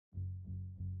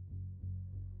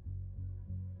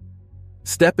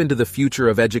Step into the future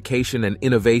of education and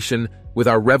innovation with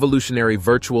our revolutionary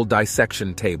virtual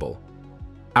dissection table.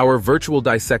 Our virtual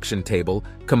dissection table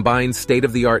combines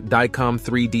state-of-the-art DICOM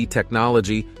 3D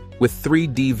technology with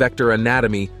 3D vector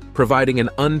anatomy, providing an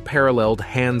unparalleled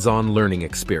hands-on learning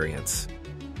experience.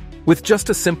 With just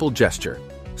a simple gesture,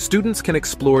 students can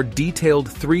explore detailed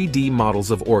 3D models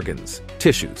of organs,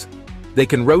 tissues. They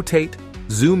can rotate,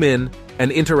 zoom in,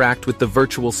 and interact with the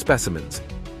virtual specimens,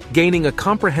 gaining a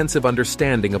comprehensive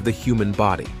understanding of the human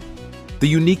body. The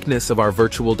uniqueness of our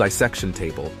virtual dissection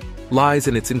table lies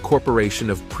in its incorporation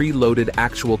of preloaded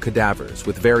actual cadavers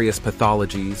with various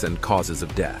pathologies and causes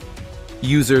of death.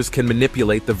 Users can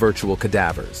manipulate the virtual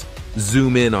cadavers,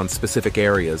 zoom in on specific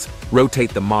areas,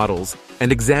 rotate the models,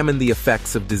 and examine the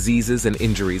effects of diseases and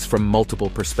injuries from multiple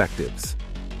perspectives.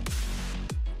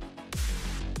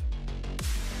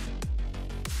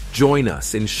 Join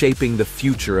us in shaping the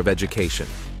future of education.